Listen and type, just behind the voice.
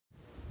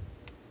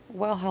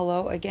Well,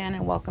 hello again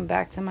and welcome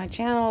back to my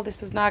channel.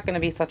 This is not going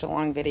to be such a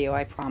long video,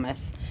 I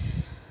promise.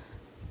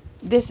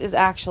 This is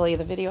actually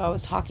the video I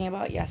was talking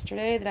about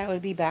yesterday that I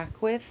would be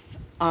back with,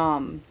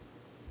 the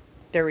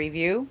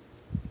review.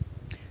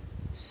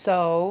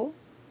 So,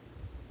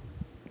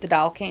 the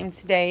doll came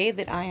today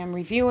that I am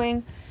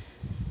reviewing.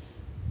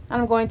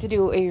 I'm going to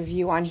do a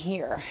review on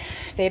here.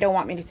 They don't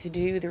want me to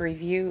do the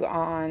review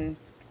on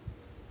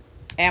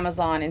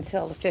Amazon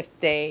until the 5th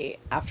day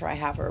after I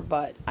have her,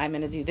 but I'm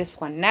going to do this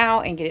one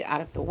now and get it out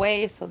of the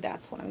way, so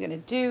that's what I'm going to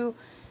do.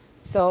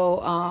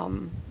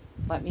 So,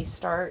 let me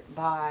start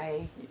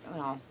by,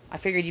 I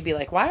figured you'd be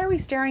like, why are we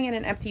staring at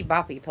an empty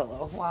boppy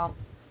pillow? Well,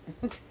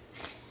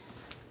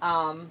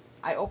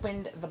 I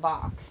opened the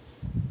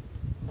box,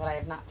 but I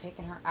have not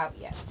taken her out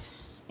yet,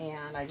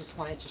 and I just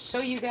wanted to show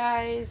you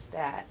guys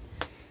that,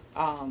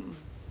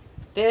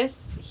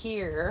 this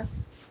here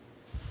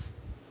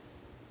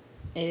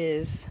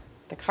is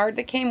the card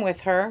that came with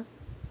her.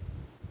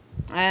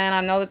 And I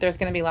know that there's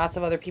going to be lots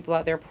of other people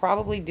out there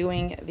probably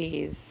doing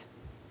these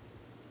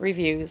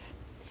reviews.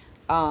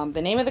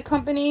 The name of the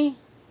company,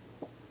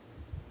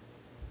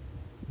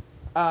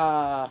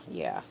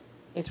 yeah,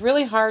 it's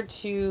really hard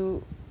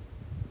to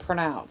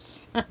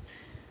pronounce,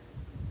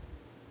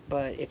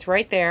 but it's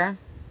right there.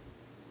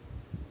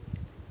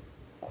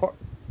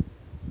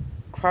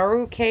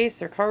 Karu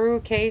case,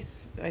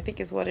 I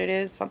think is what it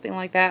is, something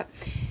like that.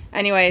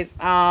 Anyways,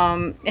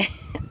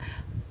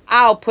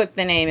 I'll put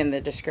the name in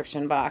the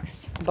description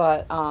box,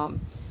 but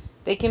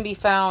they can be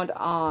found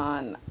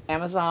on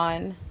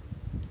Amazon.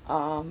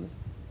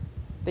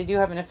 They do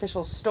have an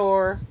official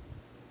store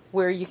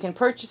where you can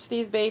purchase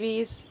these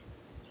babies.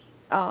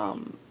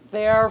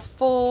 They are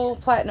full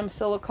platinum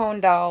silicone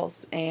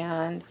dolls,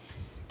 and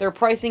their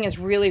pricing is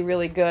really,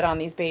 really good on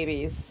these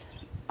babies.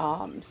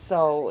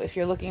 So if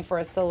you're looking for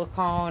a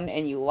silicone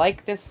and you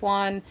like this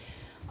one,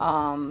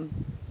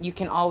 you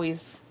can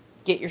always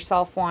get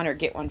yourself one or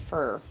get one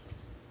for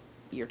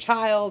your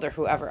child or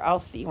whoever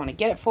else that you want to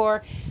get it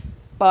for.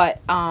 But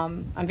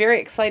I'm very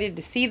excited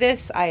to see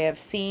this. I have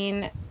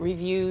seen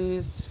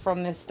reviews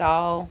from this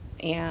doll,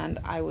 and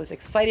I was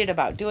excited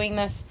about doing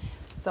this.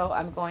 So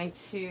I'm going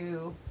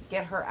to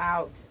get her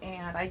out,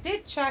 and I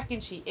did check,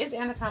 and she is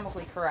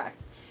anatomically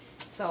correct.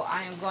 So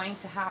I am going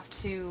to have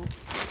to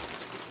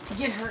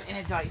get her in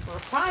a diaper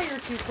prior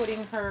to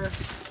putting her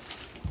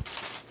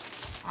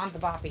on the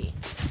boppy,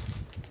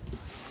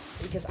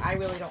 because I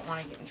really don't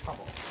want to get in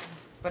trouble.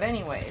 But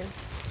anyways,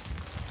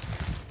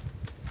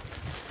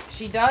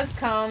 she does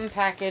come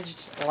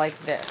packaged like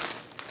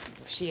this.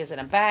 She is in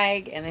a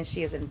bag, and then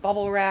she is in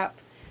bubble wrap.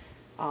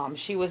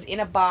 She was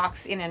in a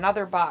box, in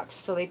another box,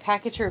 so they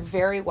package her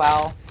very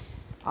well.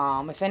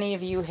 If any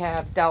of you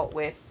have dealt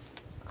with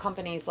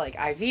companies like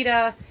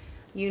Ivita,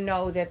 you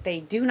know that they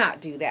do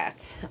not do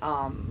that.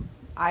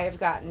 I have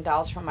gotten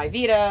dolls from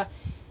Ivita.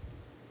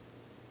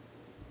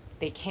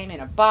 They came in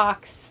a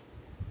box.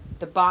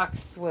 The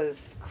box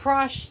was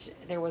crushed.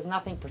 There was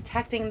nothing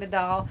protecting the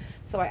doll.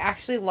 So I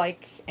actually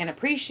like and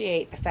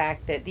appreciate the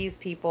fact that these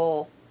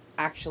people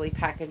actually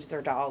package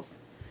their dolls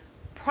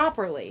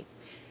properly.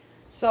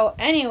 So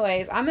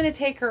anyways, I'm going to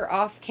take her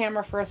off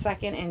camera for a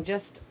second and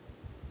just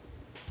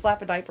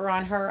slap a diaper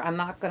on her. I'm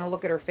not going to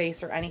look at her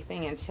face or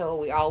anything until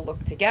we all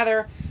look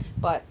together.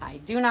 But I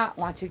do not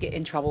want to get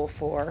in trouble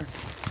for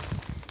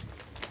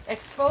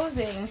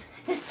exposing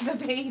the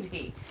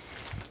baby.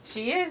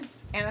 She is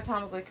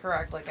anatomically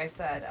correct, like I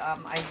said.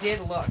 I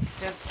did look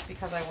just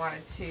because I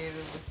wanted to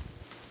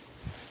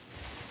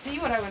see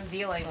what I was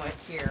dealing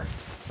with here.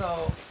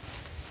 So,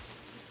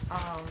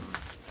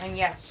 and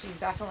yes, she's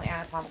definitely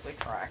anatomically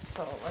correct.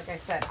 So, like I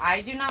said,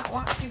 I do not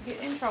want to get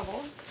in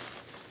trouble.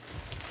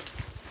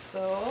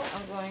 So,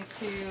 I'm going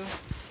to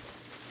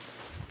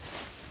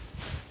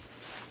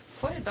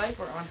put a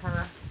diaper on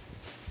her.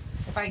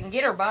 If I can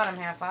get her bottom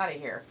half out of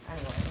here.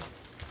 Anyways.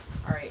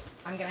 Alright,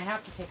 I'm going to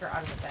have to take her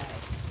out of the bag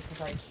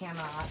because I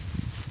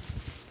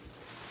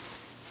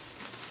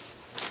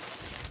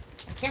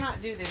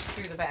cannot do this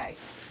through the bag.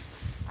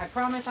 I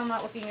promise I'm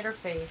not looking at her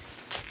face.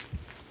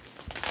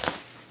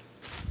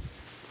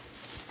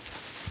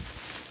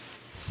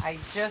 I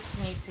just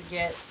need to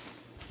get,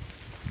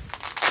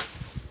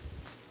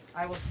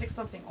 I will stick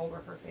something over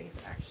her face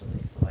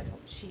actually so I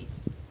don't cheat.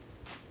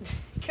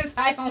 Because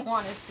I don't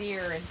want to see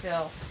her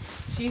until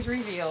she's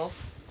revealed.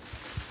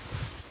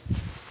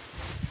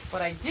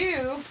 But I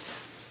do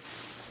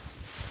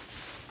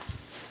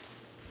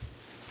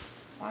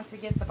want to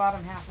get the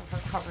bottom half of her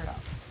covered up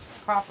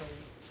properly.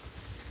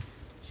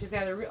 She's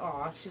got a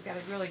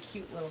really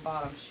cute little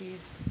bottom.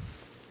 She's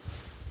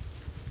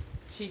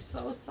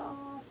so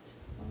soft.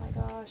 Oh my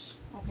gosh.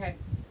 Okay.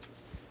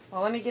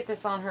 Well, let me get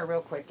this on her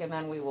real quick, and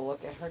then we will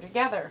look at her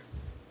together.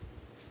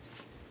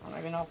 I don't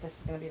even know if this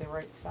is going to be the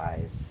right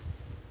size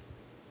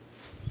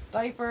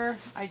diaper.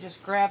 I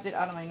just grabbed it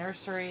out of my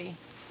nursery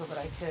so that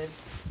I could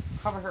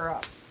cover her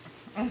up.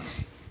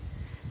 That's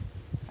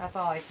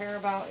all I care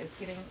about, is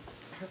getting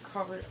her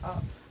covered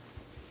up.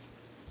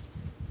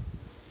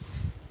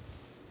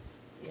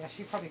 Yeah,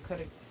 she probably could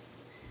have.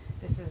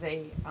 This is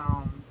a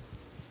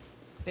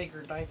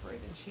bigger diaper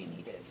than she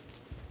needed.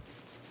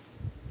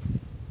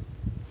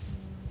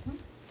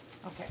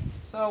 Okay,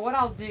 so what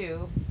I'll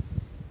do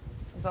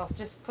is I'll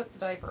just put the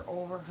diaper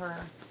over her,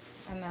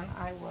 and then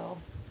I will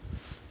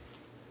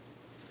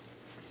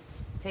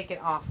take it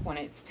off when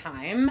it's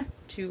time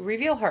to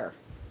reveal her.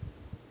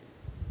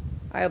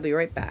 I'll be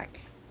right back.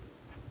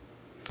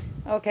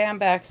 Okay, I'm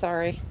back,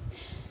 sorry.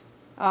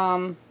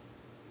 I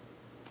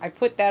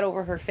put that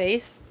over her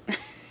face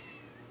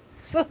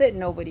so that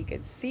nobody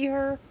could see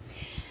her.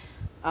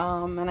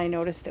 And I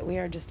noticed that we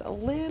are just a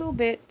little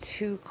bit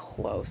too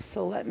close.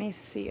 So let me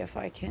see if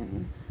I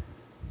can...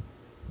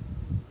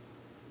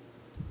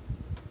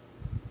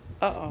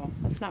 Uh-oh,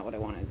 that's not what I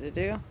wanted to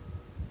do.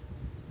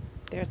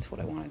 That's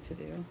what I wanted to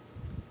do.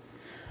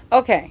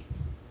 Okay.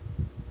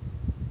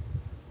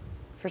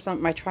 For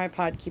some, my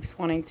tripod keeps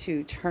wanting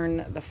to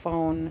turn the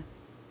phone.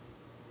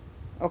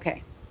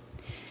 Okay.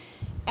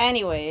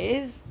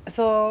 Anyways,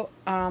 so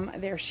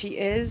there she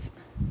is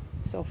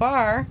so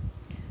far.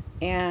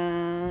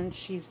 And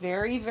she's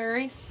very,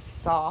 very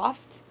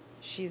soft.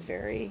 She's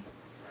very,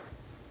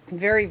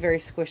 very, very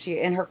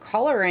squishy. And her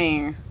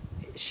coloring,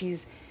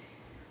 she's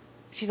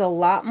a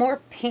lot more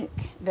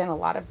pink than a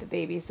lot of the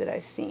babies that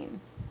I've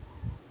seen.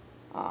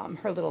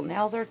 Her little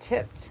nails are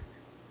tipped.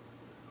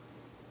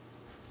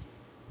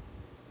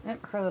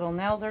 Yep, her little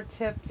nails are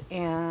tipped,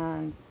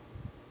 and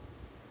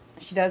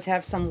she does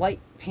have some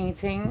light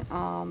painting.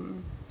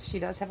 She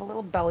does have a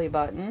little belly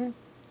button,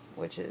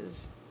 which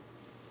is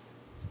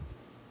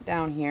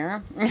down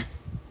here.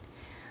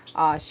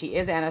 She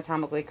is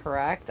anatomically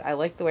correct. I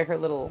like the way her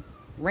little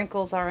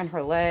wrinkles are in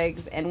her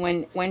legs, and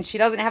when she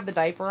doesn't have the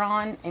diaper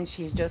on and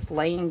she's just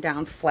laying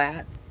down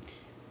flat,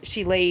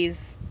 she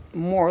lays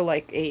more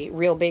like a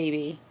real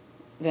baby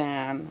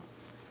than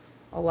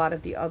a lot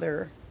of the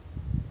other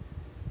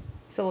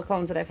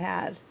silicones that I've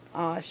had.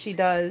 She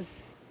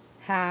does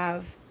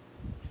have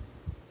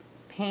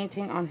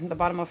painting on the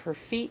bottom of her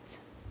feet.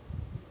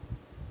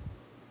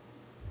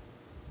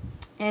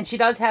 And she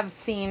does have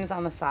seams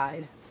on the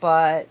side,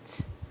 but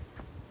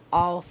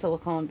all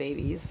silicone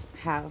babies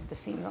have the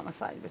seams on the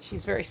side. But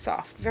she's very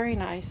soft, very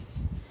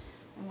nice.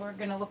 And we're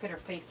going to look at her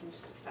face in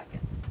just a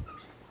second.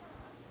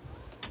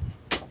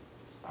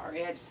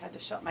 Sorry, I just had to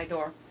shut my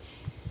door.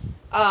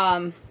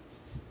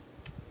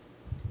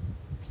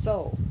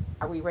 So,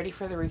 are we ready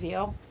for the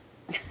reveal?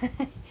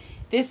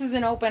 This is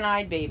an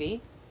open-eyed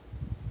baby.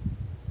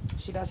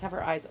 She does have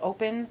her eyes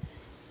open.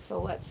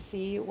 So let's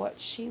see what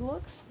she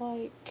looks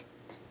like.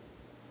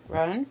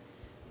 1,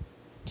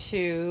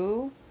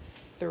 2,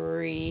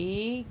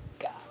 3,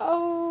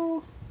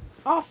 go.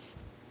 Off.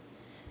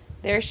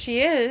 There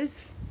she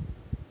is.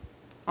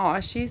 Aw,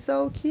 she's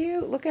so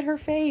cute. Look at her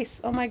face.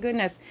 Oh my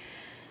goodness.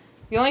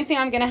 The only thing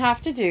I'm going to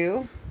have to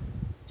do,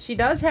 she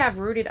does have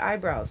rooted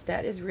eyebrows.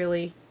 That is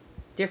really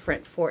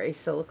different for a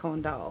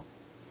silicone doll.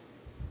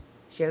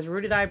 She has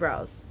rooted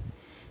eyebrows.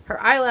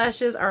 Her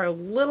eyelashes are a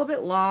little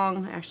bit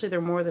long. Actually,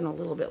 they're more than a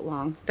little bit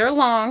long. They're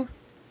long,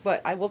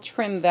 but I will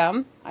trim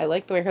them. I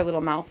like the way her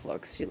little mouth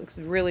looks. She looks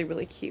really,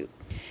 really cute.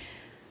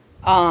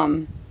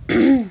 I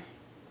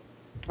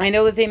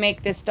know that they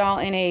make this doll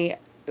in a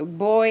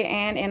boy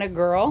and in a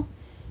girl.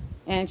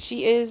 And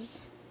she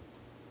is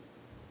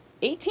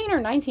 18 or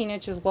 19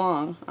 inches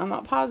long. I'm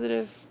not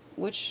positive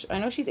which. I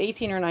know she's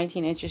 18 or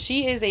 19 inches.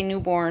 She is a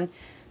newborn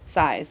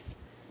size.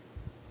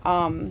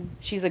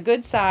 She's a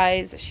good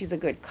size. She's a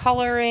good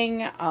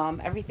coloring.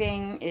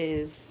 Everything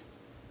is...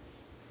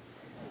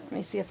 Let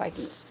me see if I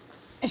can...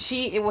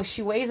 She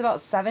weighs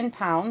about 7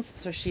 pounds,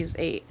 so she's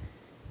a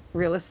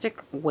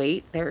realistic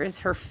weight. There is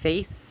her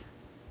face.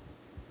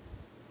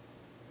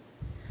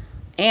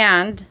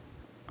 And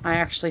I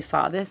actually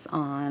saw this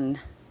on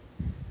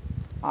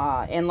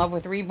In Love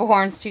with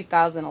Reborn's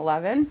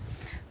 2011.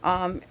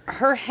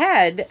 Her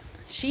head,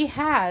 she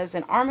has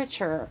an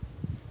armature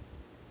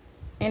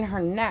in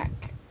her neck.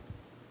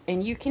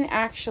 And you can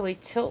actually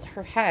tilt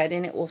her head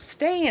and it will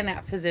stay in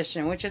that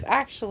position, which is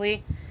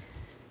actually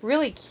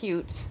really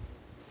cute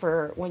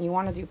for when you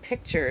want to do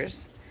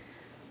pictures.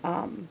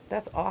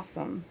 That's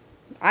awesome.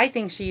 I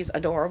think she's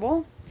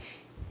adorable.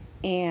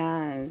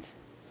 And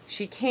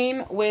she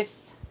came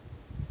with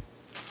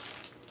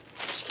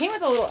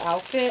a little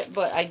outfit,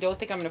 but I don't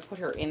think I'm going to put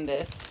her in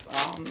this.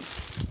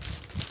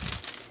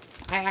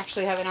 I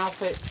actually have an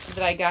outfit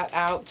that I got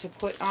out to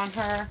put on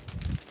her.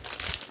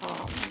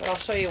 But I'll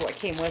show you what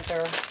came with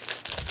her.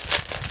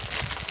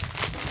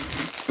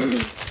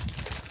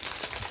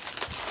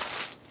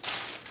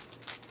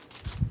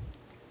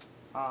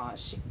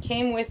 She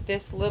came with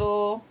this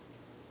little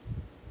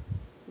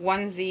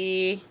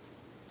onesie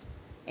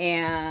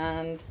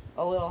and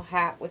a little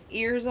hat with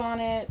ears on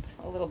it,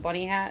 a little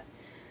bunny hat.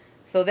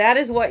 So that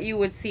is what you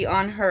would see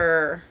on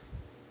her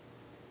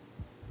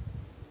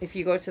if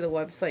you go to the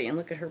website and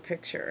look at her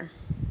picture.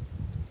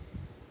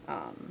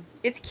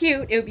 It's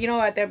cute. You know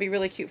what? That'd be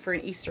really cute for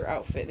an Easter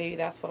outfit. Maybe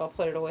that's what I'll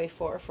put it away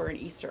for an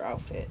Easter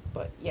outfit.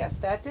 But yes,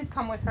 that did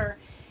come with her.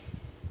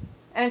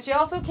 And she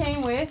also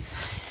came with...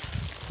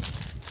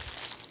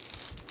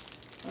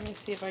 Let me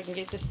see if I can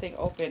get this thing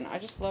open. I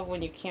just love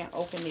when you can't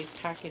open these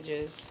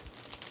packages.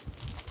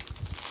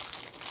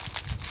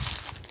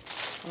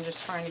 I'm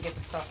just trying to get the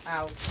stuff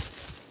out.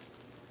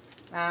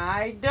 Now,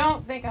 I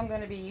don't think I'm going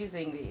to be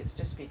using these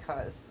just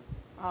because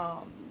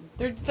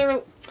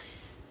they're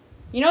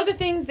you know the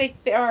things they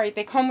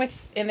come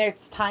with, and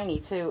it's tiny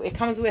too. It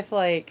comes with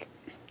like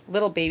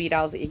little baby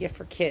dolls that you get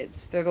for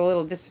kids. They're the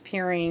little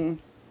disappearing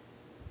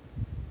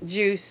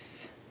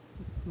juice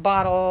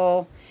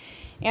bottle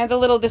and the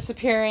little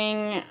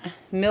disappearing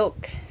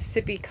milk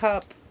sippy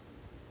cup.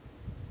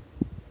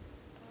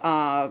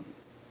 I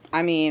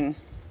mean,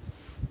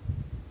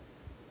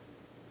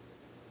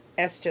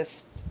 it's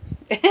just,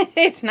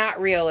 it's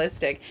not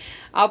realistic.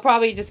 I'll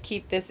probably just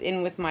keep this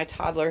in with my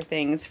toddler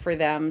things for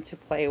them to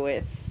play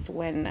with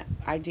when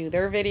I do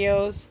their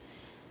videos.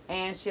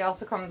 And she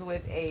also comes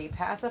with a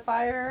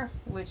pacifier,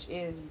 which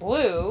is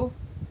blue.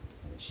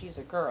 She's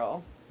a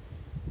girl.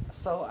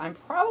 So I'm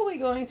probably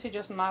going to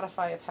just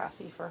modify a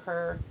passy for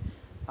her.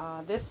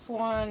 This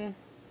one,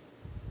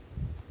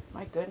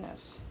 my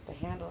goodness, the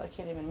handle, I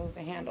can't even move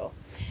the handle.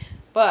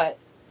 But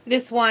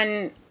this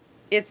one,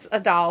 it's a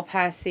doll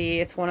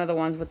passy. It's one of the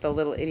ones with the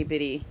little itty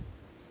bitty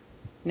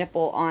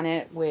nipple on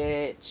it,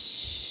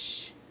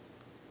 which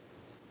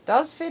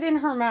does fit in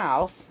her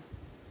mouth.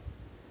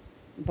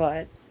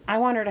 But I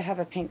want her to have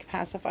a pink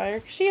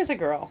pacifier. She is a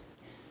girl.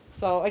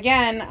 So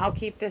again, I'll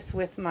keep this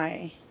with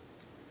my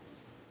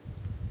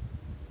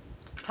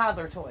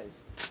toddler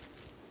toys.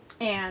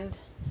 And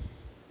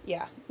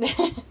yeah,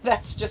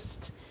 that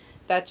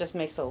just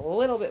makes a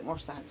little bit more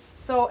sense.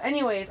 So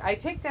anyways, I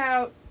picked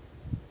out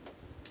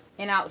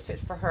an outfit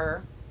for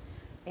her,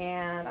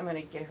 and I'm going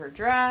to get her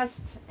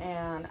dressed,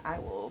 and I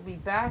will be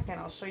back and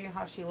I'll show you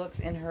how she looks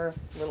in her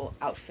little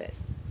outfit.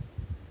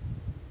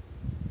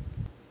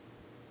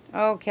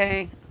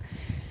 Okay.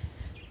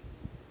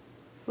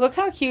 Look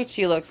how cute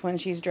she looks when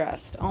she's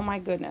dressed. Oh my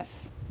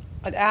goodness.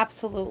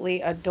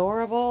 Absolutely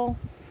adorable.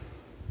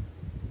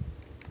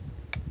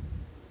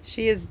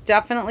 She is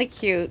definitely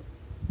cute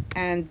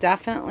and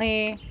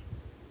definitely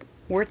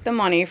worth the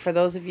money for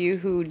those of you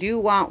who do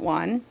want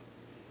one.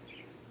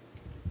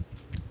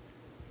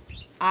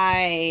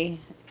 I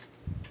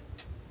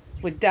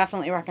would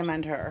definitely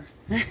recommend her.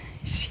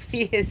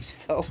 She is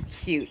so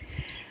cute.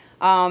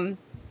 The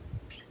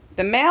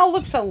male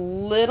looks a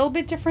little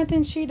bit different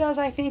than she does,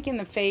 I think, in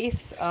the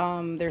face.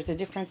 There's a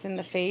difference in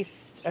the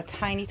face, a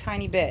tiny,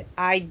 tiny bit.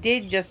 I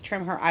did just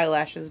trim her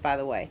eyelashes, by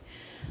the way.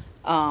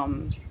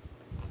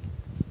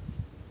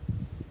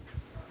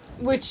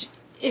 Which,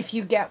 if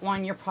you get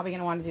one, you're probably going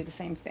to want to do the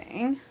same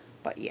thing.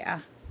 But yeah,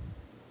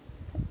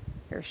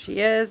 here she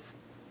is.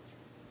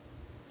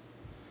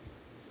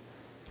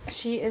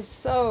 She is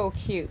so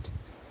cute.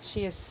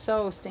 She is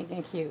so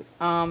stinking cute.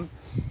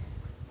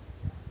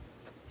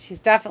 She's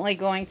definitely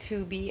going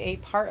to be a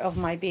part of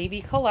my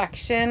baby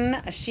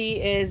collection.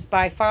 She is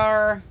by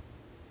far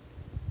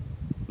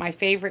my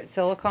favorite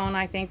silicone,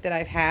 I think, that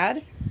I've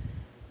had.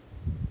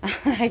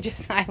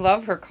 I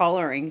love her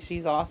coloring.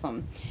 She's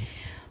awesome.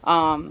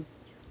 Don't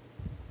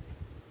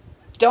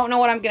know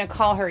what I'm going to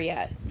call her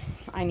yet.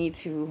 I need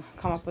to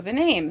come up with a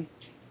name.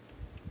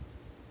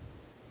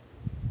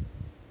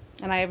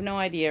 And I have no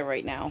idea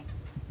right now.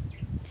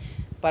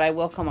 But I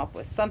will come up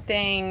with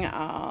something.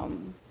 I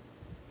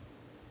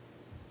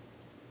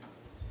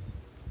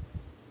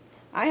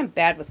am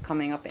bad with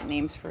coming up with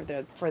names for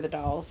the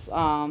dolls.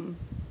 I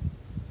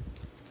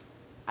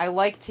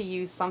like to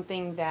use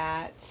something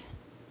that...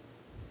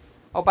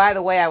 Oh, by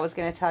the way, I was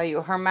going to tell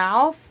you, her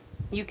mouth,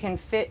 you can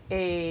fit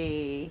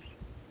a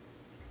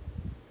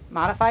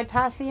modified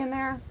passy in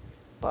there,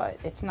 but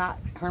it's not,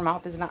 her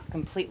mouth is not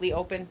completely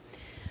open.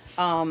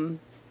 But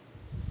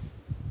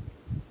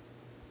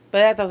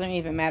that doesn't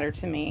even matter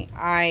to me.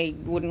 I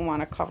wouldn't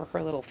want to cover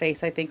her little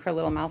face. I think her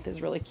little mouth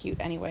is really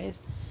cute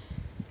anyways.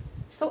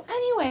 So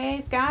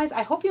anyways, guys,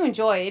 I hope you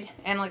enjoyed.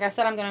 And like I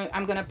said,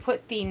 I'm gonna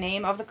put the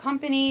name of the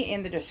company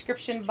in the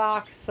description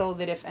box so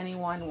that if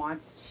anyone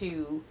wants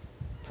to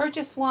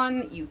purchase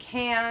one, you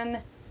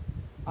can.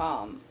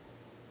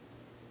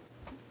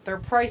 Their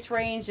price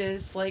range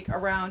is like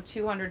around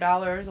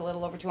 $200, a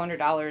little over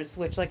 $200,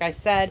 which, like I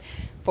said,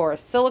 for a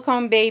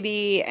silicone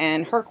baby,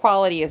 and her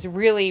quality is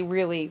really,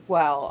 really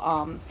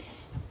well.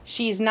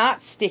 She's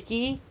not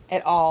sticky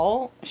at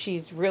all.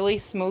 She's really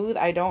smooth.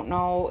 I don't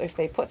know if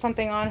they put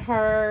something on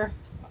her.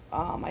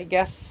 I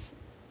guess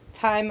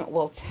time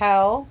will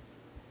tell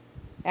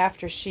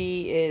after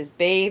she is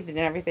bathed and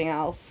everything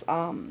else.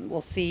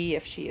 We'll see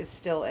if she is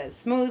still as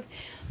smooth.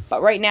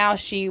 But right now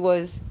she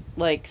was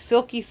like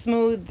silky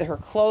smooth. Her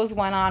clothes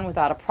went on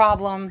without a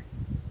problem.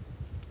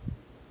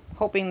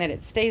 Hoping that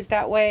it stays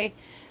that way.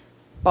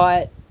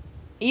 But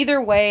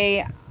either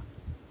way,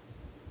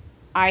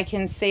 I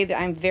can say that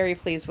I'm very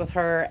pleased with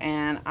her,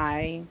 and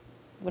I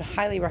would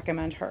highly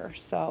recommend her.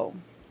 So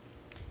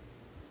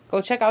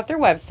go check out their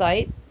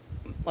website.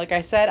 Like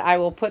I said, I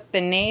will put the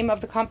name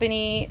of the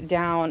company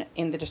down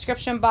in the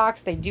description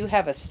box. They do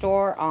have a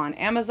store on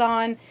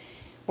Amazon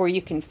where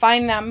you can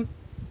find them.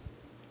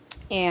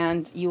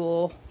 And you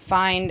will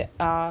find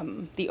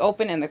the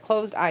open and the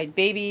closed-eyed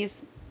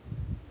babies,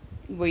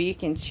 where you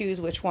can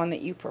choose which one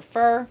that you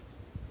prefer.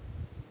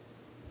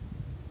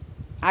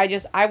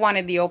 I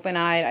wanted the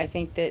open-eyed. I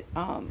think that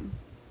I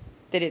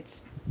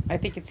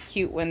think it's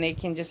cute when they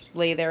can just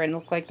lay there and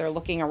look like they're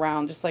looking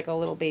around just like a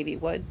little baby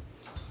would.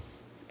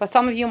 But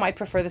some of you might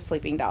prefer the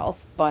sleeping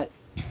dolls. But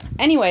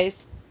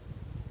anyways,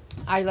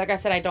 like I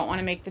said, I don't want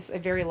to make this a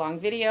very long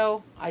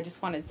video. I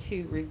just wanted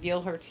to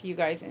reveal her to you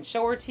guys and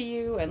show her to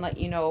you and let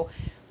you know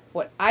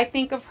what I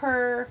think of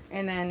her.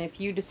 And then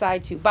if you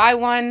decide to buy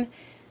one,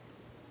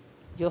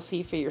 you'll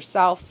see for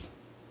yourself.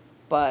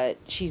 But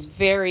she's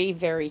very,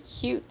 very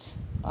cute.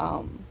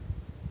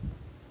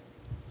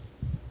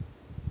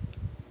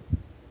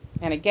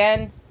 And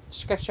again,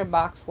 description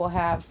box will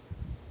have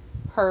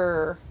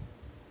her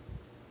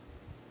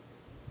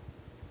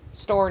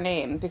store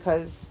name,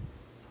 because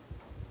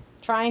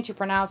trying to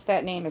pronounce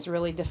that name is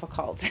really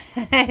difficult.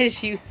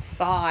 As you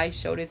saw, I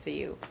showed it to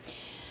you.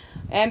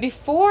 And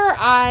before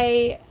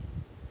I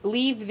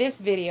leave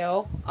this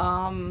video,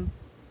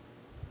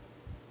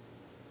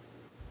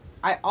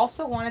 I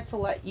also wanted to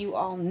let you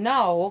all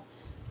know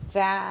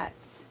that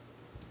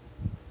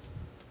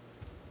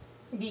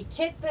the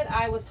kit that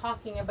I was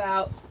talking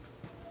about,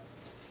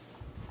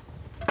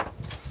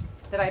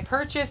 that I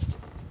purchased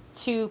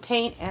to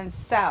paint and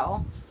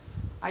sell,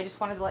 I just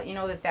wanted to let you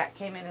know that that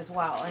came in as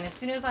well. And as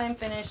soon as I'm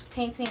finished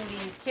painting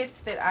these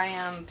kits that I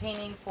am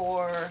painting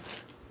for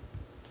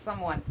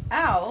someone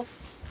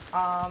else,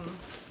 I'm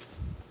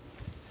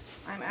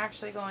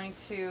actually going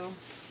to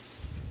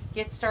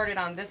get started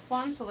on this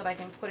one so that I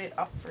can put it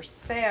up for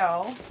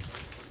sale.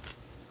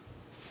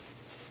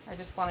 I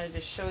just wanted to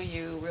show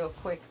you real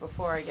quick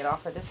before I get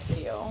off of this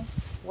video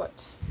what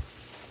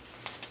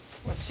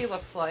she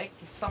looks like.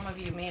 Some of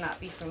you may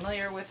not be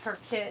familiar with her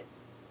kit.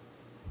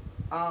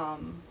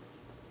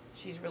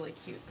 She's really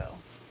cute though.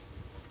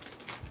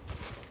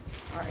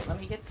 Alright, let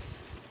me get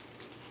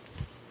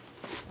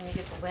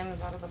the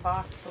limbs out of the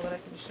box so that I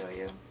can show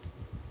you.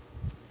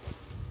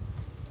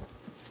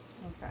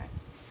 Okay.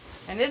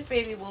 And this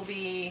baby will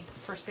be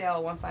for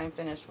sale once I'm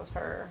finished with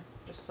her,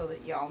 just so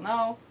that y'all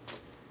know.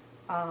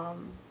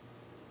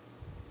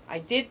 I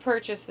did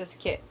purchase this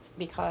kit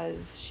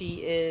because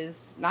she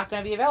is not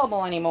going to be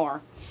available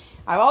anymore.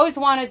 I've always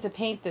wanted to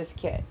paint this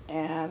kit,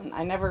 and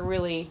I never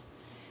really,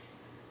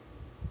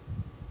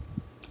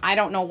 I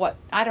don't know what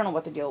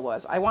the deal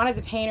was. I wanted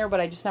to paint her, but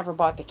I just never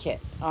bought the kit.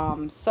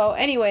 So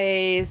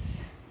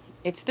anyways,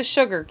 it's the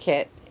sugar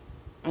kit,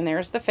 and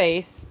there's the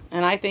face,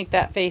 and I think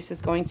that face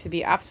is going to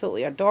be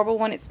absolutely adorable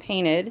when it's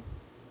painted.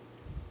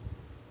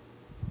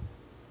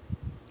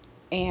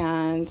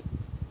 And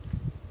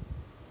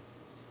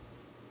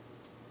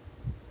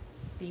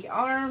the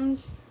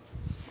arms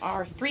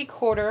are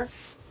 3/4,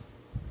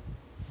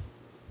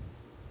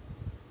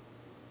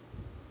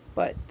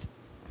 but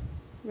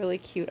really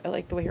cute. I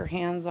like the way her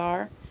hands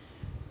are.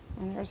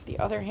 And there's the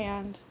other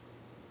hand.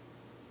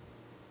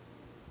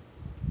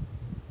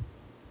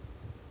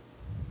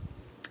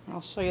 I'll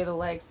show you the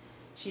legs.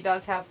 She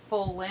does have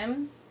full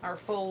limbs, or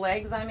full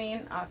legs, I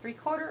mean,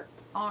 3/4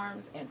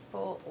 arms and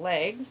full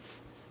legs.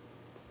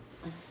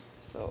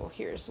 So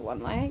here's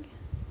one leg.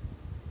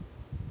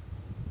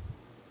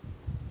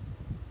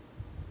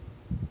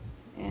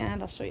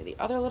 And I'll show you the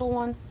other little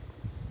one.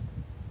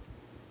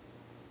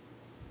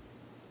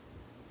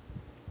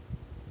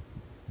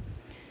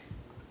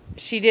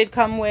 She did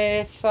come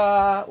with,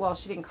 well,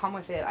 she didn't come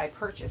with it. I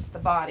purchased the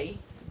body,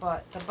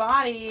 but the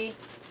body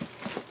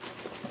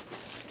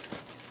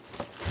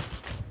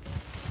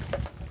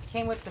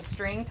came with the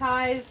string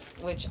ties,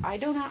 which I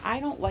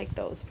don't like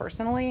those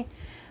personally.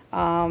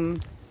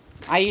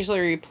 I usually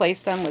replace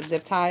them with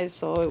zip ties.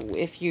 So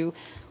if you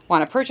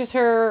want to purchase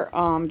her,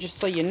 just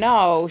so you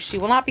know, she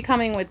will not be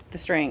coming with the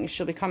strings.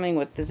 She'll be coming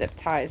with the zip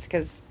ties,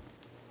 because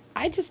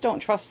I just don't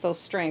trust those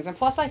strings. And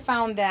plus I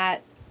found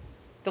that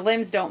the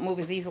limbs don't move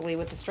as easily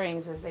with the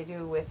strings as they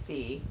do with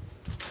the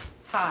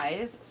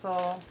ties.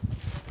 So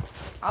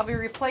I'll be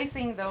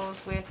replacing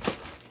those with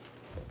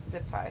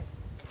zip ties.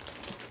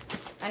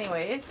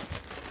 Anyways,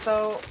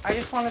 so I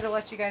just wanted to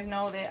let you guys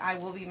know that I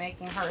will be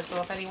making her.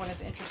 So if anyone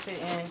is interested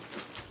in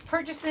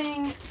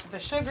purchasing the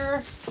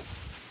sugar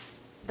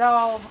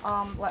doll,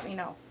 let me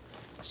know.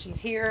 She's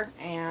here,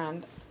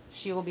 and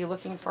she will be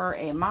looking for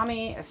a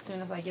mommy as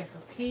soon as I get her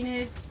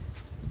painted.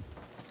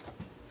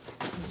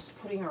 I'm just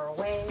putting her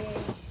away.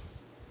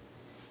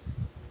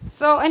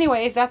 So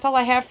anyways, that's all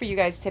I have for you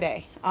guys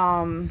today.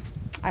 I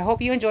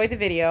hope you enjoyed the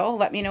video.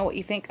 Let me know what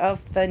you think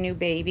of the new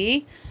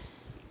baby.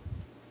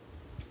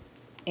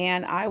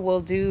 And I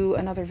will do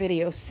another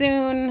video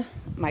soon.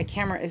 My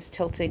camera is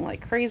tilting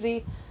like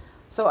crazy.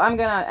 So I'm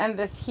going to end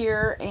this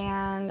here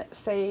and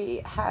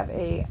say have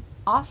a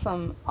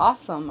awesome,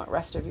 awesome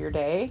rest of your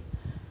day.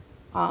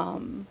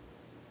 And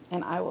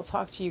I will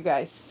talk to you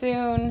guys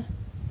soon.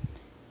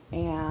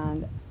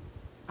 And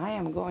I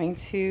am going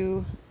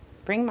to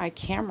bring my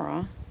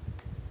camera.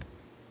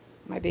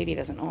 My baby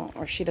doesn't know,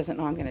 or she doesn't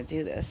know I'm going to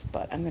do this,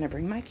 but I'm going to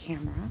bring my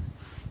camera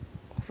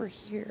over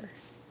here.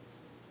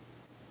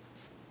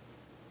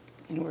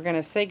 And we're going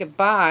to say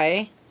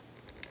goodbye.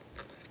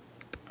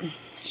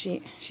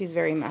 She's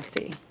very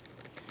messy.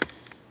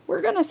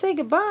 We're going to say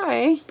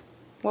goodbye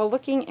while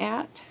looking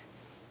at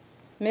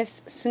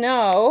Miss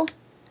Snow,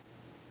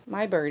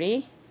 my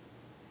birdie.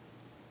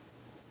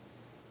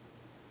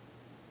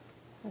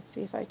 Let's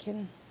see if I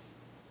can...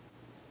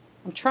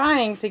 I'm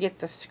trying to get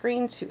the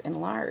screen to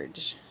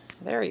enlarge.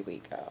 There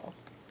we go.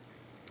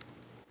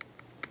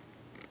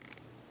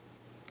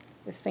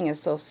 This thing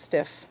is so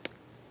stiff.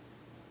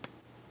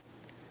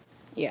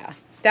 Yeah,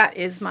 that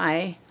is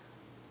my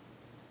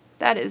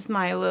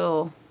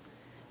little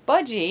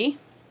budgie.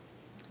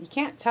 You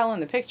can't tell in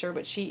the picture,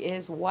 but she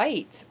is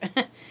white.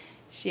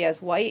 She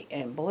has white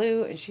and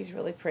blue, and she's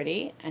really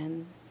pretty.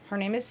 And her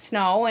name is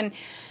Snow. And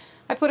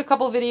I put a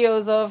couple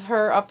videos of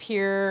her up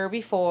here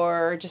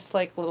before, just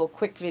like little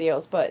quick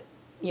videos. But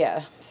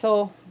yeah,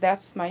 so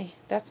that's my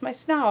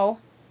Snow.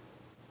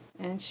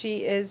 And she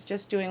is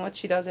just doing what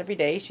she does every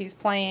day. She's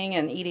playing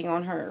and eating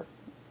on her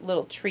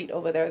little treat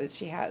over there that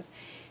she has.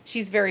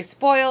 She's very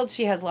spoiled.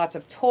 She has lots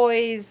of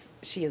toys.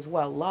 She is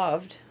well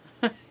loved.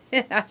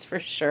 That's for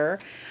sure.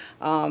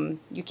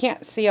 You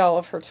can't see all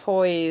of her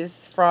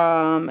toys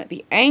from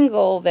the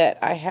angle that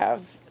I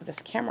have this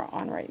camera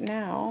on right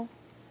now.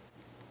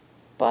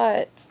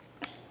 But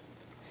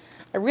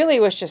I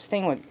really wish this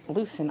thing would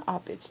loosen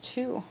up. It's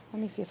too...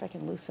 Let me see if I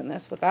can loosen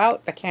this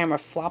without the camera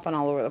flopping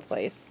all over the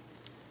place.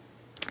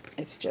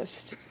 It's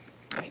just...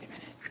 Wait a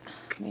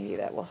minute. Maybe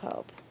that will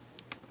help.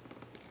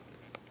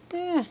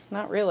 Eh,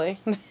 not really.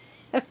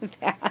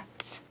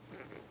 That.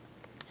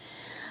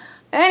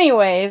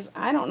 Anyways,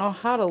 I don't know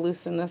how to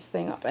loosen this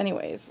thing up.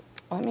 Anyways,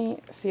 let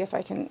me see if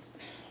I can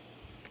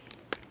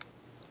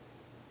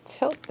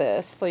tilt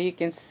this so you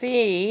can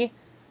see.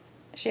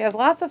 She has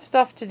lots of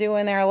stuff to do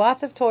in there,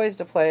 lots of toys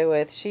to play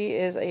with. She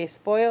is a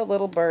spoiled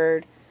little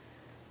bird,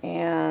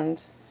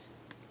 and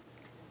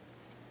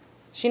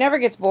she never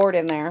gets bored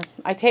in there.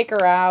 I take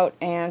her out,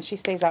 and she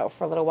stays out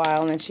for a little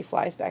while, and then she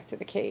flies back to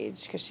the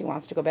cage because she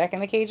wants to go back in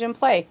the cage and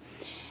play.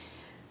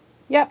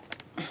 Yep.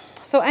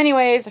 So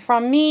anyways,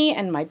 from me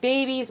and my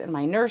babies and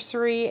my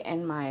nursery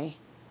and my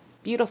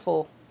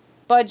beautiful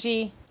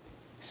budgie,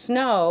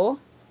 Snow,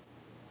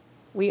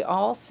 we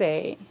all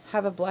say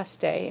have a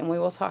blessed day, and we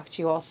will talk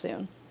to you all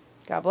soon.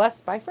 God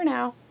bless. Bye for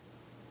now.